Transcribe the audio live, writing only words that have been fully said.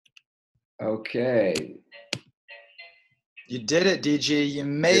Okay. You did it, DG. You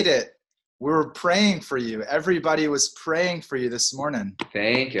made it. We were praying for you. Everybody was praying for you this morning.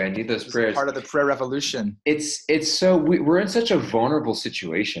 Thank you. I need those It was prayers. part of the prayer revolution. We're in such a vulnerable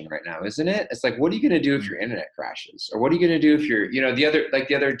situation right now, isn't it? It's like, what are you going to do if your internet crashes? Or what are you going to do if you're, the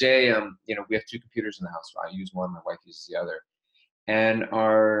other day, we have two computers in the house. I use one, my wife uses the other. And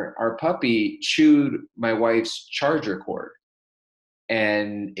our puppy chewed my wife's charger cord.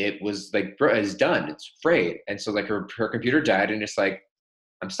 And it was like, it's done. It's frayed. And so like her computer died, and it's like,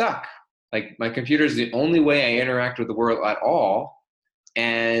 I'm stuck. Like my computer is the only way I interact with the world at all.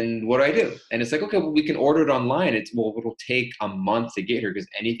 And what do I do? And it's like, okay, well, we can order it online. It'll take a month to get here, because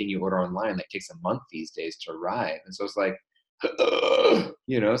anything you order online, like, takes a month these days to arrive. And so it's like,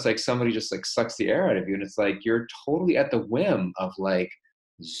 it's like somebody just like sucks the air out of you. And it's like, you're totally at the whim of like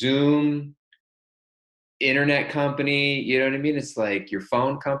Zoom, internet company, you know what I mean? It's like your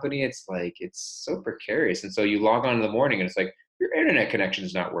phone company. It's like, it's so precarious. And so you log on in the morning and it's like, your internet connection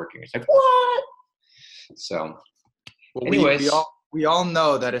is not working. It's like, what? So anyways. We all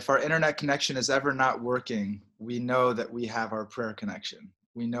know that if our internet connection is ever not working, we know that we have our prayer connection.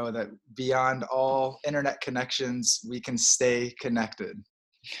 We know that beyond all internet connections, we can stay connected.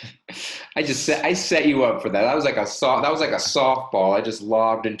 I set you up for that. That was like a softball. I just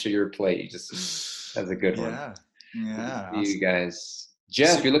lobbed into your plate. That's a good one. Yeah. Awesome. You guys,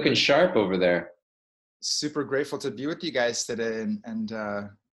 Jeff, you're looking sharp over there. Super grateful to be with you guys today, and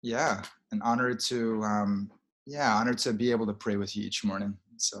honored to be able to pray with you each morning.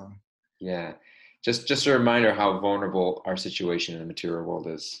 So yeah, just a reminder how vulnerable our situation in the material world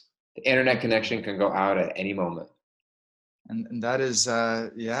is. The internet connection can go out at any moment. And that is,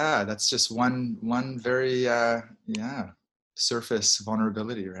 that's just one very, surface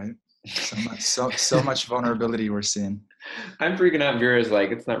vulnerability, right? So much vulnerability we're seeing. I'm freaking out. Vera's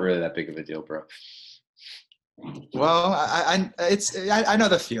like, it's not really that big of a deal, bro. Well, I know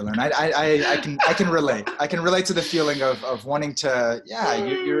the feeling. I can relate. I can relate to the feeling of wanting to. Yeah,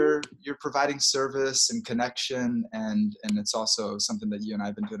 you're providing service and connection, and it's also something that you and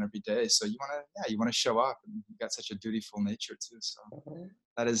I've been doing every day. So you want to show up, and you've got such a dutiful nature too. So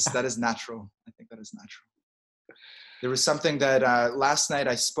that is natural. I think that is natural. There was something that last night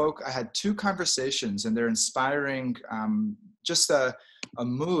I had two conversations, and they're inspiring. Just a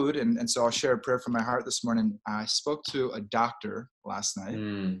mood, and so I'll share a prayer from my heart this morning. I spoke to a doctor last night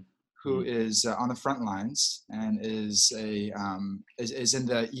who is on the front lines and is in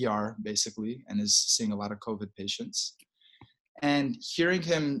the ER basically, and is seeing a lot of COVID patients. And hearing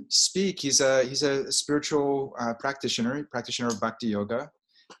him speak, he's a spiritual practitioner of Bhakti Yoga.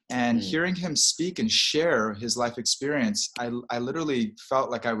 And hearing him speak and share his life experience, I literally felt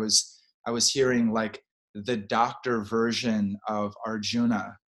like I was hearing like the doctor version of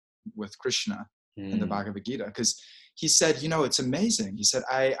Arjuna with Krishna in the Bhagavad Gita. Because he said, it's amazing. He said,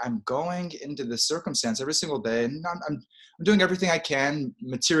 I'm going into this circumstance every single day, and I'm doing everything I can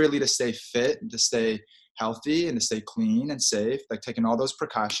materially to stay fit and to stay healthy and to stay clean and safe, like taking all those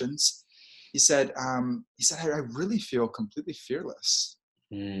precautions. He said, I really feel completely fearless.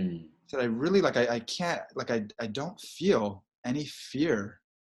 He said, I really I can't, I don't feel any fear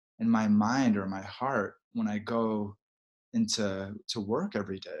in my mind or my heart when I go into work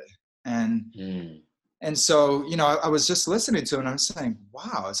every day. And so, I was just listening to him and I was saying,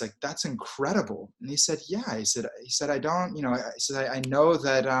 wow, it's like, that's incredible. And he said, yeah, he said, I don't, I know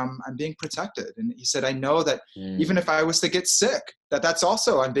that I'm being protected. And he said, I know that even if I was to get sick, that's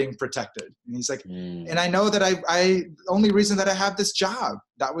also, I'm being protected. And he's like, and I know that the only reason that I have this job,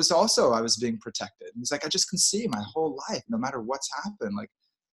 that was also, I was being protected. And he's like, I just can see my whole life, no matter what's happened, like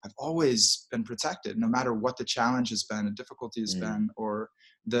I've always been protected, no matter what the challenge has been, the difficulty has been, or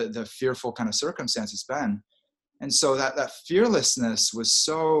the fearful kind of circumstance has been. And so that fearlessness was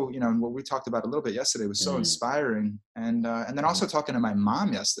so, what we talked about a little bit yesterday was so inspiring. And then also talking to my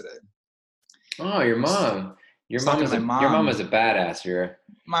mom yesterday. Oh, your mom. Your mom is a badass, Vera.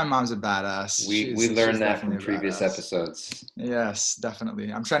 My mom's a badass. We learned that from previous episodes. Yes,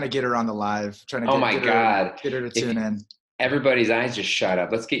 definitely. I'm trying to get her on the live. Trying to get her to tune in. Everybody's eyes just shut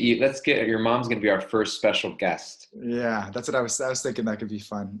up. Let's get your mom's going to be our first special guest. Yeah, that's what I was thinking. That could be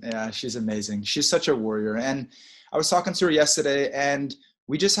fun. Yeah, she's amazing. She's such a warrior. And I was talking to her yesterday, and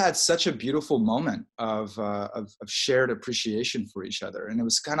we just had such a beautiful moment of shared appreciation for each other. And it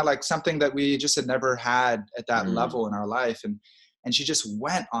was kind of like something that we just had never had at that level in our life. And she just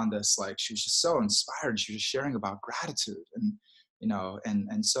went on this, like, she was just so inspired. She was just sharing about gratitude,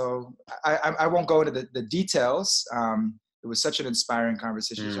 and so I won't go into the details. It was such an inspiring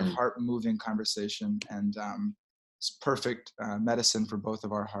conversation. It was a heart-moving conversation. And It's perfect medicine for both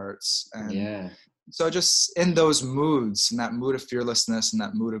of our hearts. And Yeah. so just in those moods, in that mood of fearlessness and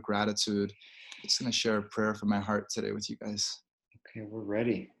that mood of gratitude, I'm just going to share a prayer from my heart today with you guys. Okay, we're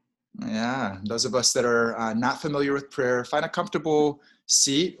ready. Yeah, those of us that are not familiar with prayer, find a comfortable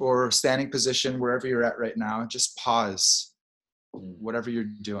seat or standing position wherever you're at right now. Just pause, whatever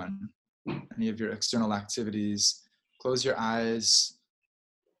you're doing, any of your external activities. Close your eyes,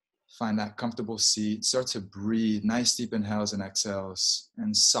 find that comfortable seat. Start to breathe, nice deep inhales and exhales,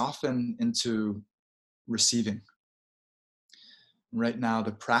 and soften into receiving. Right now,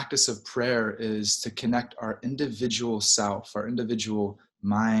 the practice of prayer is to connect our individual self, our individual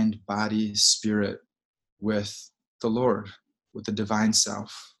mind, body, spirit with the Lord, with the divine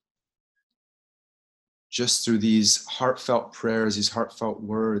self. Just through these heartfelt prayers, these heartfelt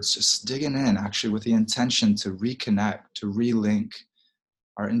words, just digging in actually with the intention to reconnect, to relink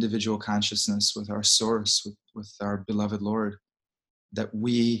our individual consciousness with our source, with our beloved Lord, that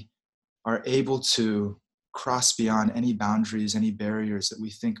we are able to cross beyond any boundaries, any barriers that we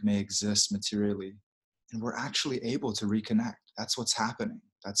think may exist materially. And we're actually able to reconnect. That's what's happening.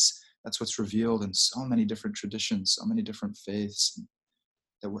 That's what's revealed in so many different traditions, so many different faiths,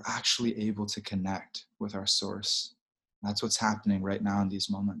 that we're actually able to connect with our source. That's what's happening right now in these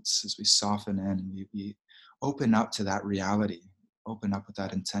moments as we soften in and we open up to that reality, open up with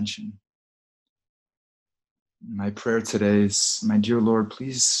that intention. My prayer today is, my dear Lord,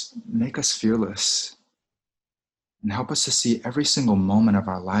 please make us fearless and help us to see every single moment of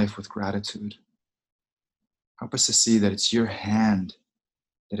our life with gratitude. Help us to see that it's your hand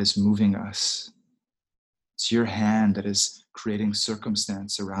that is moving us. It's your hand that is creating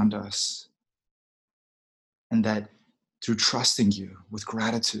circumstance around us. And that through trusting you with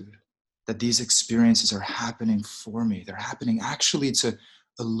gratitude, that these experiences are happening for me. They're happening actually to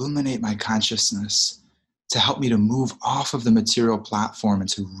illuminate my consciousness, to help me to move off of the material platform and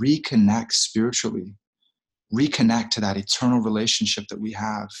to reconnect spiritually, reconnect to that eternal relationship that we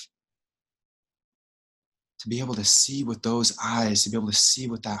have. To be able to see with those eyes, to be able to see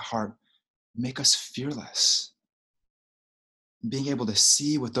with that heart, make us fearless. Being able to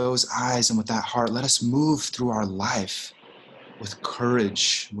see with those eyes and with that heart, let us move through our life with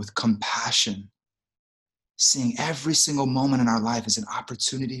courage, with compassion, seeing every single moment in our life as an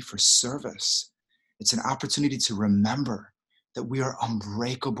opportunity for service. It's an opportunity to remember that we are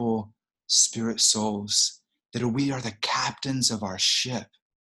unbreakable spirit souls, that we are the captains of our ship,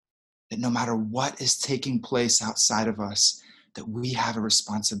 that no matter what is taking place outside of us, that we have a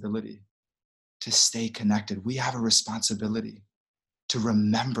responsibility to stay connected. We have a responsibility to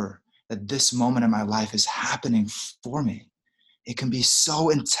remember that this moment in my life is happening for me. It can be so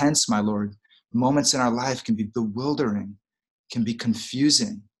intense, my Lord. Moments in our life can be bewildering, can be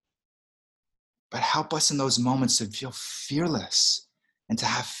confusing. But help us in those moments to feel fearless and to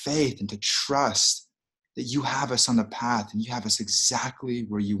have faith and to trust that you have us on the path and you have us exactly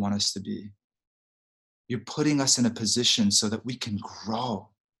where you want us to be. You're putting us in a position so that we can grow,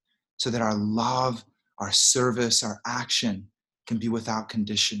 so that our love, our service, our action can be without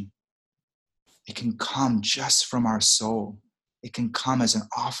condition. It can come just from our soul. It can come as an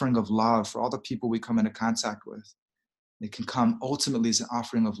offering of love for all the people we come into contact with. It can come ultimately as an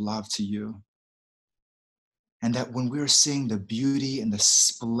offering of love to you. And that when we're seeing the beauty and the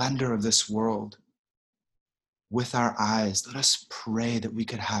splendor of this world with our eyes, let us pray that we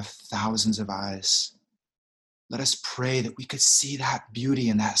could have thousands of eyes. Let us pray that we could see that beauty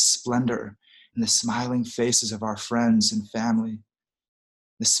and that splendor in the smiling faces of our friends and family,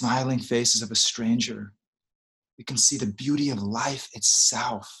 the smiling faces of a stranger. We can see the beauty of life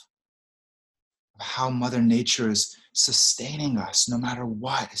itself, of how Mother Nature is sustaining us no matter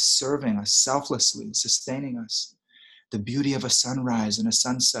what, is serving us selflessly, sustaining us. The beauty of a sunrise and a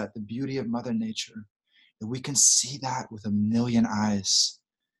sunset, the beauty of Mother Nature, that we can see that with a million eyes.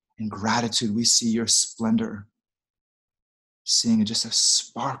 In gratitude, we see your splendor, seeing just a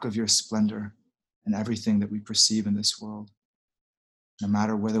spark of your splendor in everything that we perceive in this world. No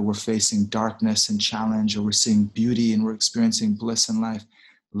matter whether we're facing darkness and challenge or we're seeing beauty and we're experiencing bliss in life,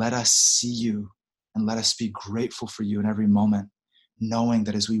 let us see you and let us be grateful for you in every moment, knowing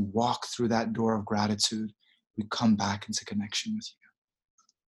that as we walk through that door of gratitude, we come back into connection with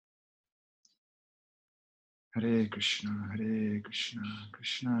you. Hare Krishna,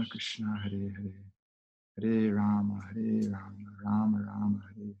 Krishna Krishna, Hare Hare, Hare Rama, Rama Rama,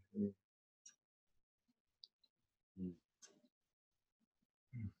 Hare Hare.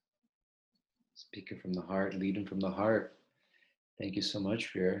 Speaking from the heart, leading from the heart. Thank you so much,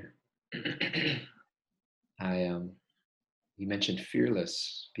 Fear. You mentioned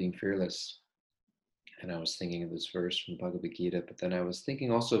fearless, being fearless. and I was thinking of this verse from Bhagavad Gita, but then I was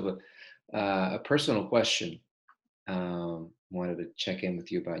thinking also of a personal question. Wanted to check in with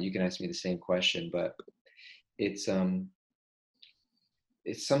you about. You can ask me the same question, but it's um,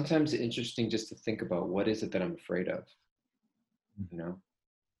 it's sometimes interesting just to think about what is it that I'm afraid of. You know,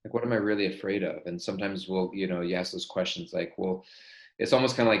 like what am I really afraid of? And sometimes you ask those questions like, well, it's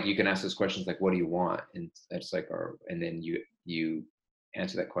almost kind of like you can ask those questions like, what do you want? And it's like, and then you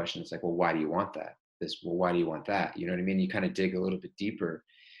answer that question. It's like, well, why do you want that? Well, why do you want that? You know what I mean? You kind of dig a little bit deeper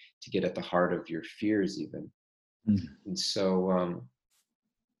to get at the heart of your fears even. Mm. And so,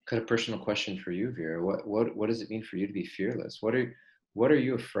 kind of personal question for you, Vera. What does it mean for you to be fearless? What are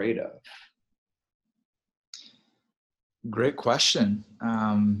you afraid of? Great question.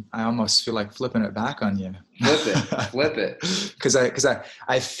 I almost feel like flipping it back on you. Flip it. Because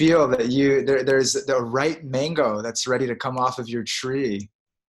I feel that there's the right mango that's ready to come off of your tree.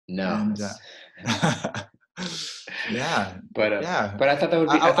 No. And yeah. But yeah. But I thought that would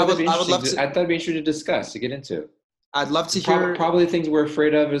be. I thought it'd be interesting to discuss, to get into. I'd love to hear. Probably things we're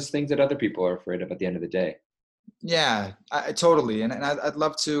afraid of is things that other people are afraid of at the end of the day. Yeah, totally. And I'd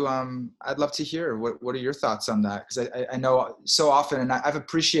love to hear what are your thoughts on that? Because I know so often, and I've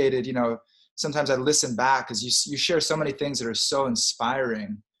appreciated, sometimes I listen back because you share so many things that are so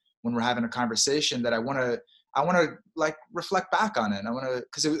inspiring when we're having a conversation that I want to like reflect back on it. I want to,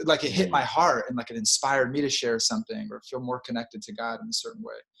 because it hit my heart and like it inspired me to share something or feel more connected to God in a certain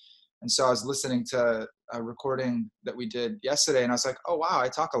way. And so I was listening to a recording that we did yesterday, and I was like, oh wow, I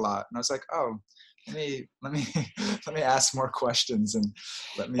talk a lot. And I was like, oh, let me ask more questions and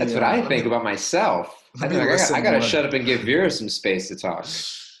let me. That's what I think about myself. I gotta shut up and give Vera some space to talk.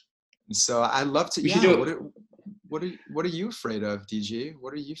 So I'd love to. Yeah. What are you afraid of, DG?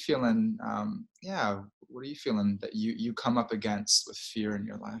 What are you feeling? What are you feeling that you come up against with fear in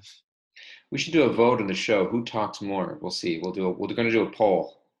your life? We should do a vote on the show. Who talks more? We'll see. We're going to do a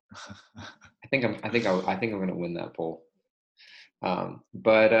poll. I think I'm going to win that poll.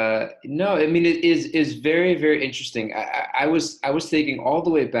 But no, I mean, it is very, very interesting. I was thinking all the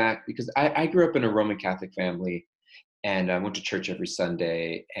way back because I grew up in a Roman Catholic family, and I went to church every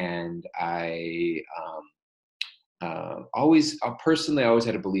Sunday, and I always personally I always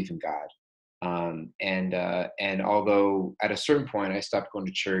had a belief in God. And although at a certain point I stopped going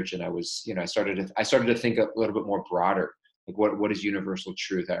to church, and I was, I started to think a little bit more broader, like what is universal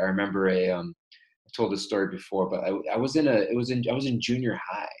truth. I remember I told this story before, but I was in junior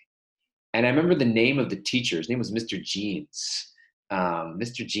high, and I remember the name of the teacher. His name was Mr. Jeans,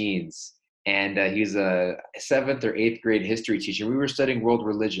 Mr. Jeans, and he was a 7th or 8th grade history teacher. We were studying world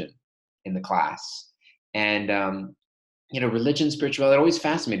religion in the class, and religion, spirituality, it always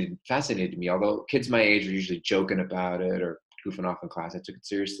fascinated me. Although kids my age were usually joking about it or goofing off in class, I took it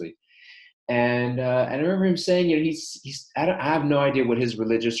seriously. And I remember him saying, I have no idea what his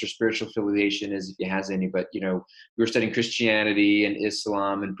religious or spiritual affiliation is, if he has any, but we were studying Christianity and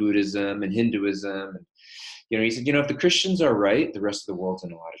Islam and Buddhism and Hinduism, and he said, if the Christians are right, the rest of the world's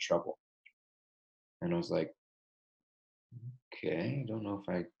in a lot of trouble. And I was like, okay, I don't know if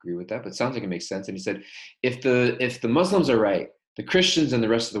I agree with that, but it sounds like it makes sense. And he said, if the Muslims are right, the Christians and the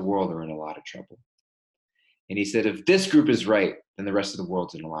rest of the world are in a lot of trouble. And he said, if this group is right, then the rest of the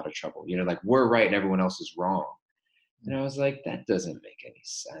world's in a lot of trouble. Like we're right and everyone else is wrong. And I was like, that doesn't make any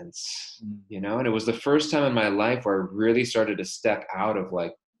sense. And it was the first time in my life where I really started to step out of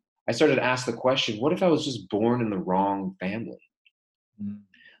I started to ask the question, what if I was just born in the wrong family?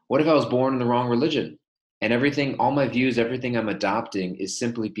 What if I was born in the wrong religion? And all my views, everything I'm adopting is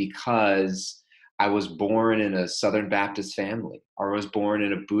simply because I was born in a Southern Baptist family, or I was born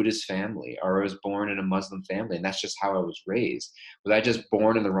in a Buddhist family, or I was born in a Muslim family. And that's just how I was raised. Was I just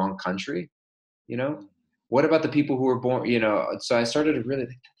born in the wrong country? What about the people who were born, so I started to really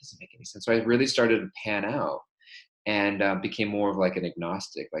think that doesn't make any sense. So I really started to pan out and became more of like an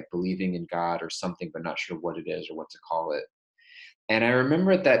agnostic, like believing in God or something, but not sure what it is or what to call it. And I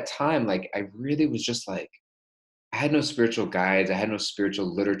remember at that time, I really was just I had no spiritual guides. I had no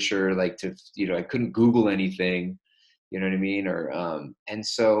spiritual literature, I couldn't Google anything, you know what I mean? And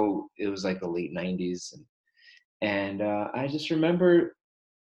so it was the late 90s. And I just remember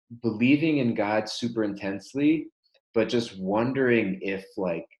believing in God super intensely, but just wondering if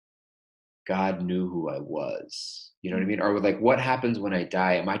God knew who I was, you know what I mean? Or what happens when I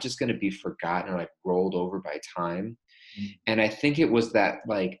die? Am I just going to be forgotten or rolled over by time? And I think it was that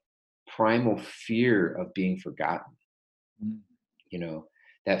primal fear of being forgotten,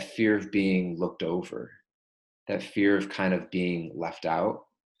 that fear of being looked over, that fear of kind of being left out.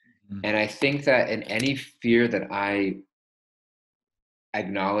 And I think that in any fear that I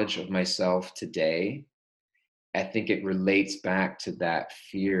acknowledge of myself today, I think it relates back to that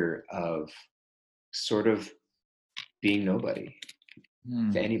fear of sort of being nobody to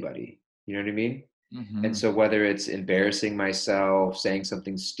Mm. anybody. You know what I mean? And Mhm. so whether it's embarrassing myself, saying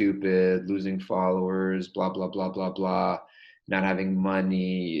something stupid, losing followers, blah, blah, blah, blah, blah, not having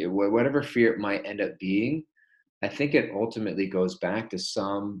money, whatever fear it might end up being, I think it ultimately goes back to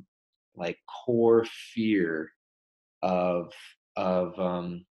some like core fear of of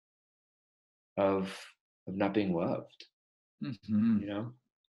um of of not being loved, Mhm. you know?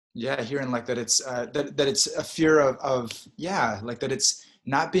 Yeah, hearing like that it's that it's a fear of yeah, like that it's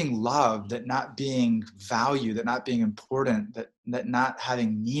not being loved, that not being valued, that not being important, that not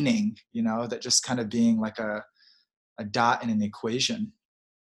having meaning, that just kind of being like a dot in an equation.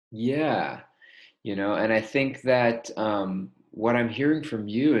 Yeah. And I think that what I'm hearing from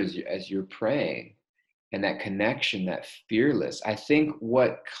you as you're praying and that connection, that fearless, I think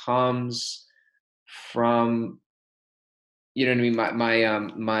what comes from, you know what I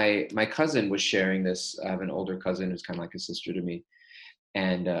mean? My cousin was sharing this. I have an older cousin who's kind of like a sister to me.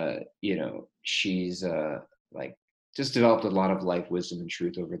 And she's like just developed a lot of life wisdom and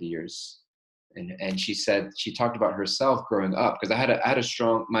truth over the years. And she said she talked about herself growing up, because I had a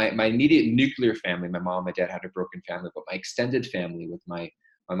strong, my immediate nuclear family, my mom, my dad had a broken family, but my extended family with my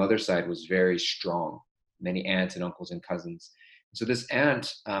mother's side was very strong, many aunts and uncles and cousins. So this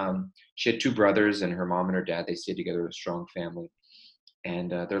aunt, she had two brothers, and her mom and her dad, they stayed together, a strong family.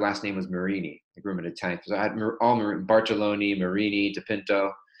 And their last name was Marini. I grew up in Italian. So I had all Bartoloni, Marini,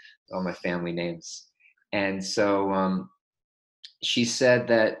 DePinto, all my family names. And so she said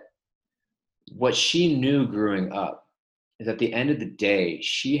that what she knew growing up is at the end of the day,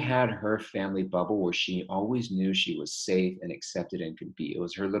 she had her family bubble where she always knew she was safe and accepted and could be. It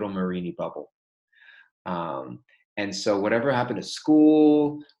was her little Marini bubble. Um, and so whatever happened at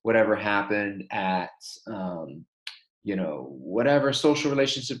school, whatever happened at whatever social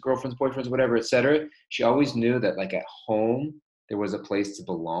relationship, girlfriends, boyfriends, whatever, etc. She always knew that like at home, there was a place to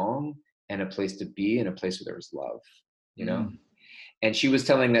belong and a place to be and a place where there was love, you know? Mm. And she was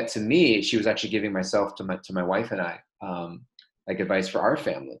telling that to me. She was actually giving myself to my wife and I, like advice for our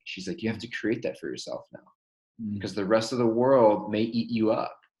family. She's like, you have Mm. to create that for yourself now, Mm. because the rest of the world may eat you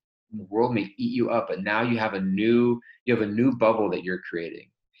up. The Mm. world may eat you up, but now you have a new bubble that you're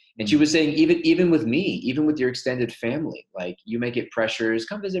creating. And she Mm. was saying, even with me, even with your extended family, like you may get pressures,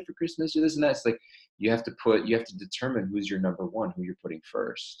 come visit for Christmas, do this and that. It's like you have to determine who's your number one, who you're putting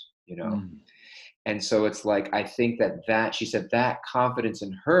first. Mm. And so it's like, I think that she said that confidence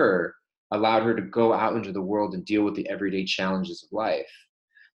in her allowed her to go out into the world and deal with the everyday challenges of life,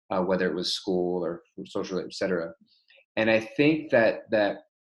 whether it was school or social, etc. And I think that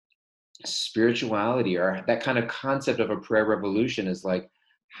spirituality, or that kind of concept of a prayer revolution, is like,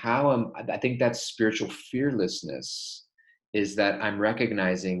 I think that's spiritual fearlessness, is that I'm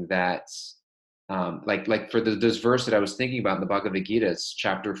recognizing that like for this verse that I was thinking about in the Bhagavad Gita, it's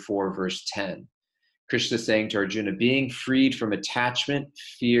chapter 4 verse 10. Krishna is saying to Arjuna, being freed from attachment,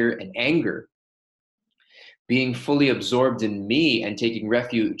 fear, and anger, being fully absorbed in me and taking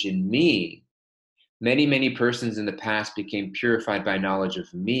refuge in me, many, many persons in the past became purified by knowledge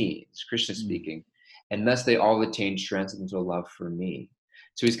of me, it's Krishna Mm. speaking, and thus they all attained strength into a love for me.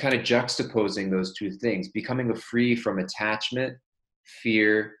 So he's kind of juxtaposing those two things, becoming free from attachment,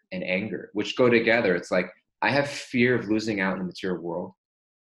 fear, and anger, which go together. It's like, I have fear of losing out in the material world,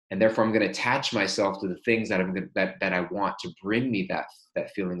 and therefore I'm going to attach myself to the things that I want to bring me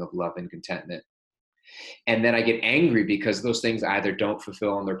that feeling of love and contentment. And then I get angry because those things either don't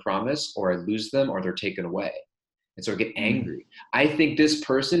fulfill on their promise, or I lose them, or they're taken away. And so I get Mm. angry. I think this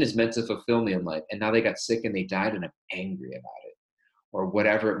person is meant to fulfill me in life, and now they got sick and they died, and I'm angry about it, or Mm.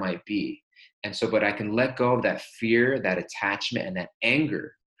 whatever it might be. And so, but I can let go of that fear, that attachment, and that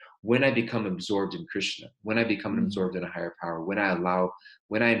anger when I become absorbed in Krishna, when I become Mm. absorbed in a higher power, when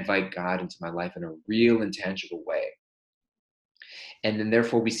I invite God into my life in a real and tangible way. And then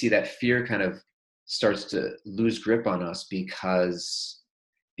therefore we see that fear kind of starts to lose grip on us, because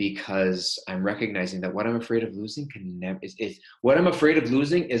I'm recognizing that what I'm afraid of losing can never is what I'm afraid of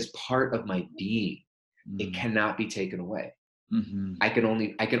losing is part of my being. It Mm. cannot be taken away. Mhm. I can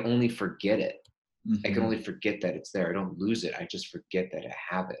only forget it. I can Mhm. only forget that it's there. I don't lose it. I just forget that I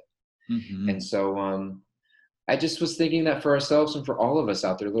have it. And Mhm. so I just was thinking that for ourselves and for all of us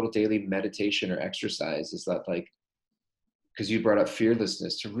out there, a little daily meditation or exercise is that, like, because you brought up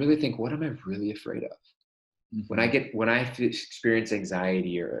fearlessness, to really think, what am I really afraid of? Mhm. When I experience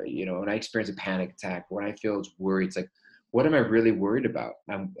anxiety, or when I experience a panic attack, when I feel worried, it's like, what am I really worried about?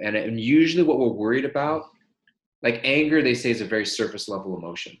 And usually what we're worried about, like anger, they say, is a very surface level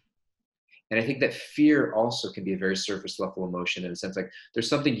emotion. And I think that fear also can be a very surface level emotion, in a sense, like there's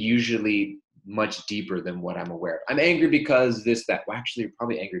something usually much deeper than what I'm aware of. I'm angry because this, that. Well, actually, you're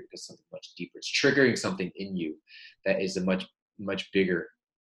probably angry because something much deeper. It's triggering something in you that is a much, much bigger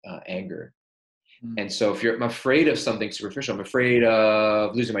anger. Mm, And so if I'm afraid of something superficial, I'm afraid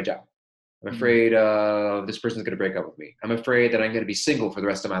of losing my job. I'm mm, afraid of this person's going to break up with me. I'm afraid that I'm going to be single for the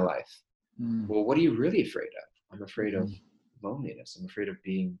rest of my life. mm, Well, what are you really afraid of? I'm afraid of mm, loneliness. I'm afraid of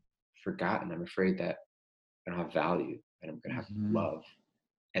being forgotten. I'm afraid that I don't have value and I'm going to have mm, love.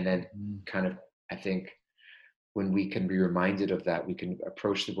 And then mm, kind of, I think when we can be reminded of that, we can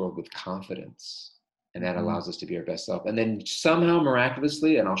approach the world with confidence. And that mm. allows us to be our best self. And then somehow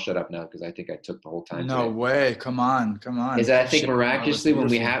miraculously, and I'll shut up now because I think I took the whole time No today, way. Come on. Come is on. that I Keep think sharing. That was miraculously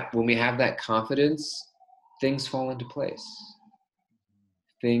beautiful. when we have that confidence, things fall into place.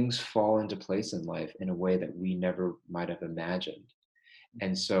 Things fall into place in life in a way that we never might have imagined.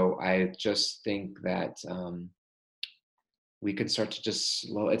 And so I just think that we can start to just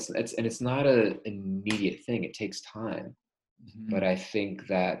slow. It's not an immediate thing. It takes time. But Mhm. I think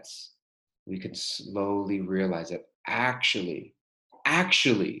that we can slowly realize that actually,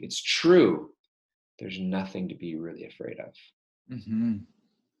 it's true. There's nothing to be really afraid of. Mhm.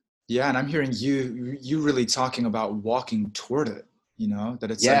 Yeah, and I'm hearing you really talking about walking toward it, that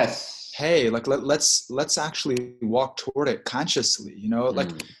it's like, Yes. hey, like let's actually walk toward it consciously, like,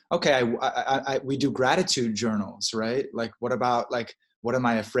 Mm. okay, we do gratitude journals, right? Like, what about, like, what am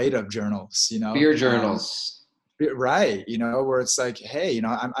I afraid of journals, Fear journals. right, where it's like, hey,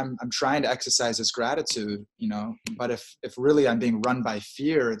 I'm trying to exercise this gratitude, but if really I'm being run by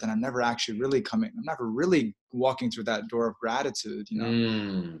fear, then I'm never really walking through that door of gratitude.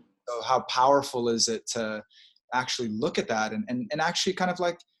 Mm. So how powerful is it to actually look at that and actually kind of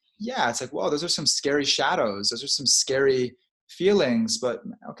like, yeah, it's like, whoa, those are some scary shadows. Those are some scary feelings. But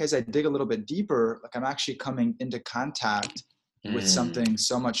okay, as I dig a little bit deeper, like I'm actually coming into contact with Mm. something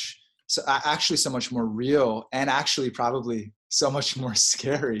actually so much more real and actually probably so much more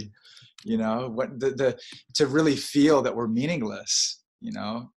scary, what to really feel that we're meaningless,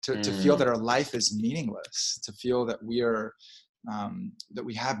 to feel Mm. that our life is meaningless, to feel that that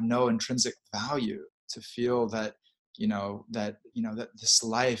we have no intrinsic value, to feel that that this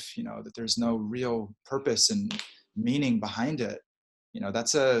life, that there's no real purpose and meaning behind it.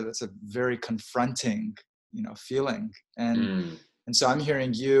 That's a very confronting feeling. Mm. And so I'm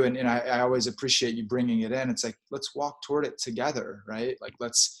hearing you, and I always appreciate you bringing it in. It's like, let's walk toward it together, right? Like,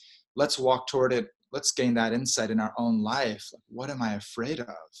 let's walk toward it. Let's gain that insight in our own life. Like, what am I afraid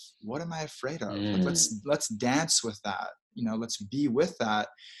of? What am I afraid of? Like, Mm. let's dance with that. Let's be with that.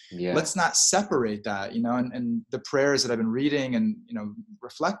 Yeah. Let's not separate that. And the prayers that I've been reading and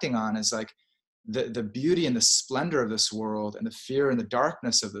reflecting on is like the beauty and the splendor of this world and the fear and the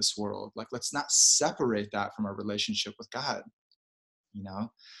darkness of this world. Like, let's not separate that from our relationship with God. you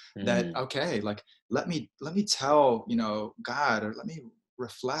know that, Mm. okay, like, let me tell God, or let me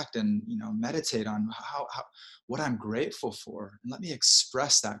reflect and meditate on how what I'm grateful for, and let me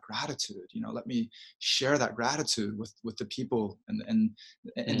express that gratitude. Let me share that gratitude with the people, and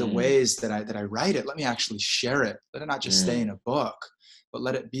in the Mm. ways that I write it. Let me actually share it. Let it not just stay Mm. in a book, but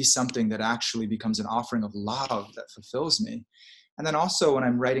let it be something that actually becomes an offering of love that fulfills me. And then also, when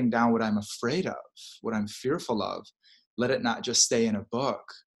I'm writing down what I'm afraid of, what I'm fearful of, let it not just stay in a book,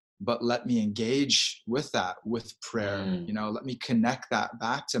 but let me engage with that with prayer. Mm. Let me connect that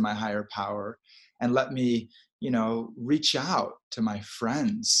back to my higher power, and let me reach out to my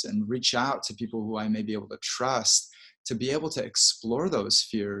friends and reach out to people who I may be able to trust, to be able to explore those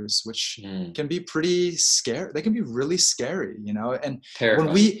fears, which Mm. can be pretty scary. They can be really scary, and when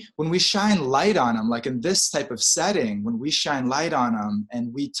Terrifying. we shine light on them, like in this type of setting, when we shine light on them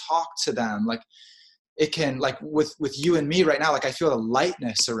and we talk to them, like, it can, like, with you and me right now, like, I feel a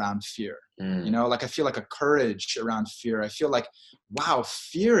lightness around fear. Mm. Like, I feel like a courage around fear. I feel like, wow,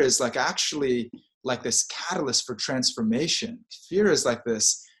 fear is like actually like this catalyst for transformation. Fear is like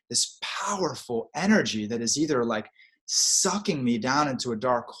this powerful energy that is either like sucking me down into a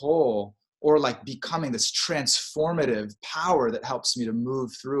dark hole, or like becoming this transformative power that helps me to move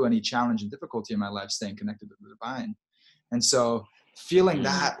through any challenge and difficulty in my life, staying connected to the divine. And so feeling Mm.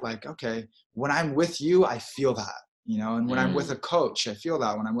 that, like, okay, when I'm with you, I feel that, and when I'm with Mm. a coach, I feel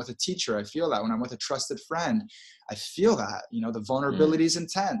that. When I'm with a teacher, I feel that. When I'm with a trusted friend, I feel that. The Mm. vulnerability is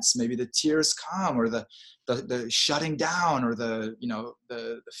intense. Maybe the tears come, or the shutting down, or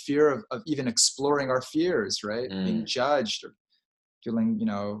the fear of even exploring our fears, right? Being Mm. judged, or feeling,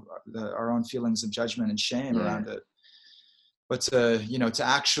 our own feelings of judgment and shame Yeah. around it. But to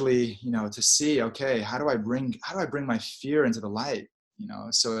actually, to see, okay, how do I bring my fear into the light?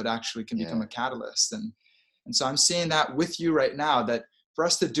 so it actually can become a catalyst. And so I'm seeing that with you right now, that for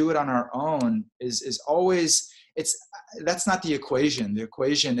us to do it on our own is always, that's not the equation. The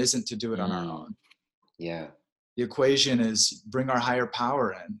equation isn't to do it on our own. Yeah. The equation is bring our higher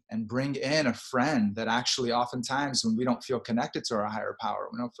power in, and bring in a friend that actually, oftentimes when we don't feel connected to our higher power,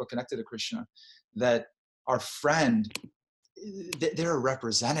 we don't feel connected to Krishna, that our friend, they're a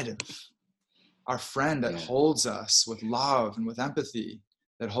representative. Our friend that holds us with love and with empathy,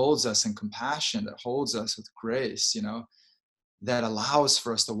 that holds us in compassion, that holds us with grace, that allows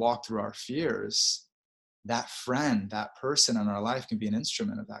for us to walk through our fears. That friend, that person in our life can be an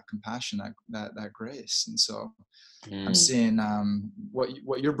instrument of that compassion, that grace. And so I'm seeing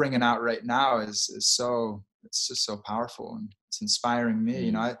what you're bringing out right now is so, it's just so powerful, and it's inspiring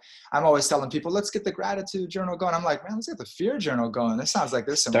me. I'm always telling people, let's get the gratitude journal going. I'm like, man, let's get the fear journal going. This sounds like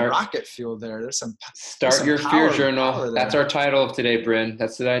there's some rocket fuel there. Start your fear journal. That's our title of today, Bryn.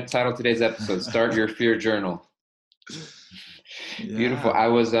 That's the title of today's episode. Start your fear journal. Yeah. Beautiful. I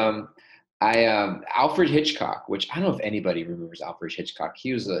was Alfred Hitchcock, which I don't know if anybody remembers Alfred Hitchcock.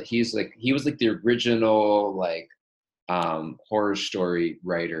 He was like the original horror story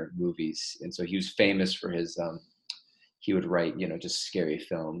writer, movies, and so he was famous for his he would write just scary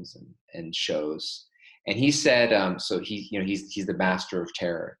films and shows. And he said so he's the master of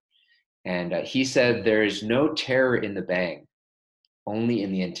terror, and he said there is no terror in the bang, only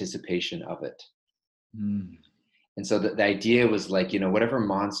in the anticipation of it. And so the idea was like, whatever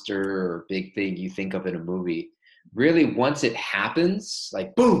monster or big thing you think of in a movie, really once it happens,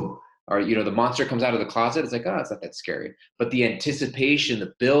 like boom, or, the monster comes out of the closet, it's like, oh, it's not that scary. But the anticipation,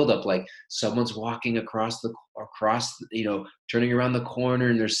 the buildup, like someone's walking across, turning around the corner,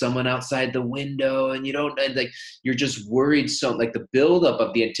 and there's someone outside the window, and you're just worried. So like the buildup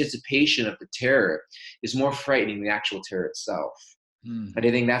of the anticipation of the terror is more frightening than the actual terror itself. And I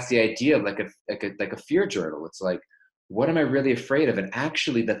think that's the idea of like a fear journal. It's like, what am I really afraid of? And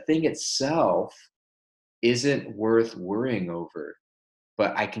actually the thing itself isn't worth worrying over,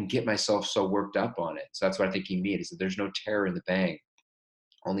 but I can get myself so worked up on it. So that's what I think he means, is that there's no terror in the bang,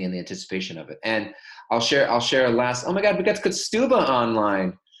 only in the anticipation of it. And I'll share a last, oh my God, we got Kastuba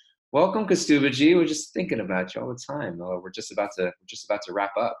online. Welcome, Kastuba G. We're just thinking about you all the time. We're just about to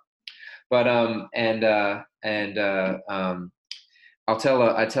wrap up. But I tell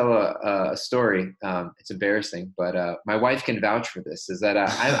a story. It's embarrassing, but my wife can vouch for this. Is that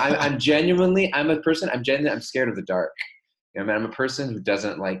I'm scared of the dark. I'm a person who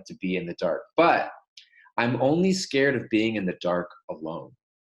doesn't like to be in the dark, but I'm only scared of being in the dark alone.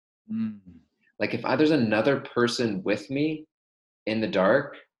 Like if there's another person with me in the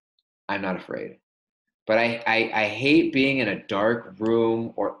dark, I'm not afraid. But I hate being in a dark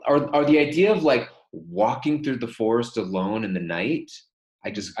room or the idea of like walking through the forest alone in the night.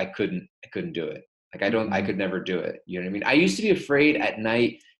 I couldn't do it. Like I could never do it. You know what I mean? I used to be afraid at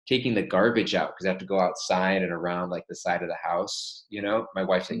night taking the garbage out because I have to go outside and around like the side of the house. My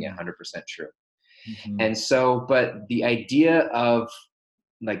wife's saying 100% true. And so, but the idea of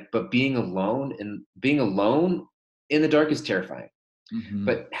being alone in the dark is terrifying.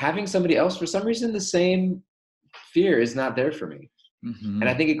 But having somebody else, for some reason, the same fear is not there for me. And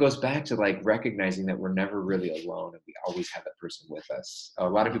I think it goes back to like recognizing that we're never really alone, and we always have that person with us. A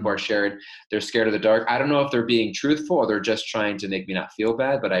lot of people are sharing they're scared of the dark. I don't know if they're being truthful or they're just trying to make me not feel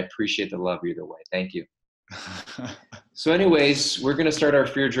bad, but I appreciate the love either way. Thank you. So anyways, we're going to start our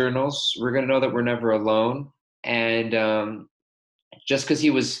fear journals. We're going to know that we're never alone. And just because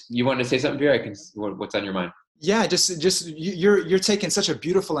you wanted to say something here, what's on your mind? Yeah, just you're taking such a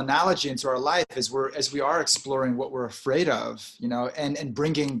beautiful analogy into our life as we are exploring what we're afraid of, and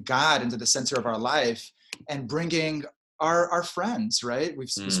bringing God into the center of our life, and bringing our friends, right?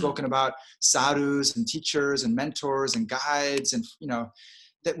 We've spoken about sadhus and teachers and mentors and guides, and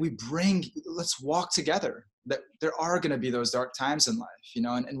that let's walk together. That there are going to be those dark times in life,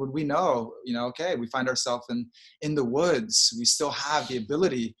 and when we know, okay, we find ourselves in the woods, we still have the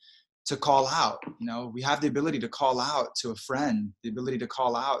ability to call out. We have the ability to call out to a friend, the ability to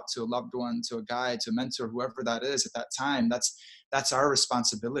call out to a loved one, to a guide, to a mentor, whoever that is at that time. That's our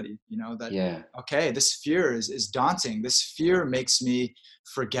responsibility, okay, this fear is daunting. This fear makes me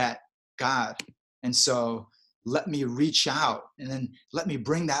forget God. And so let me reach out, and then let me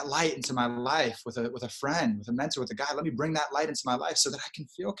bring that light into my life with a friend, with a mentor, with a guide. Let me bring that light into my life so that I can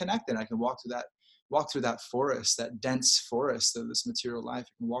feel connected. I can walk through that forest, that dense forest of this material life.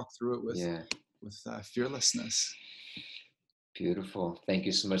 You can walk through it with fearlessness. Beautiful. Thank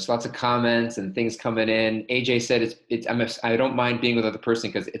you so much. Lots of comments and things coming in. AJ said I don't mind being with another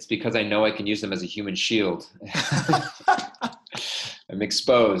person because I know I can use them as a human shield. I'm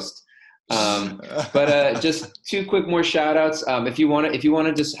exposed. But just two quick more shout outs. If you want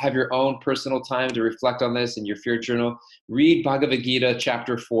to just have your own personal time to reflect on this in your fear journal, read Bhagavad Gita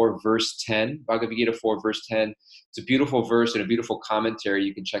chapter 4 verse 10. Bhagavad Gita 4 verse 10. It's a beautiful verse and a beautiful commentary.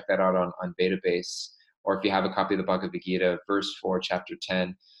 You can check that out on Database, or if you have a copy of the Bhagavad Gita, verse 4, chapter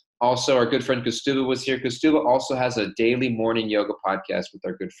 10. Also, our good friend Kaustubha was here. Kaustubha also has a daily morning yoga podcast with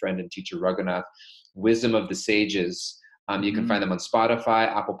our good friend and teacher Raghunath, Wisdom of the Sages. You can find them on Spotify,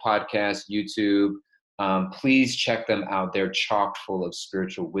 Apple Podcasts, YouTube. Please check them out. They're chock full of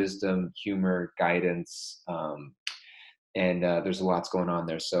spiritual wisdom, humor, guidance, and there's lots going on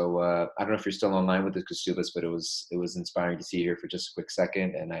there. So I don't know if you're still online with the Kaustubhas, but it was inspiring to see you here for just a quick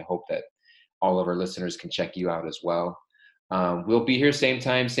second, and I hope that all of our listeners can check you out as well. We'll be here same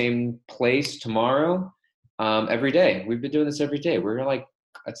time, same place tomorrow, every day. We've been doing this every day.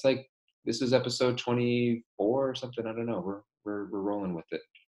 This is episode 24 or something. I don't know. We're rolling with it.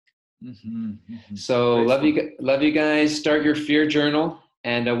 So love you guys. Start your fear journal,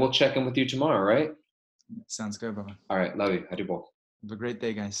 and we'll check in with you tomorrow. Right? Sounds good, Baba. All right. Love you. Haribol. Have a great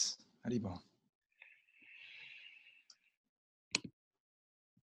day, guys. Haribol.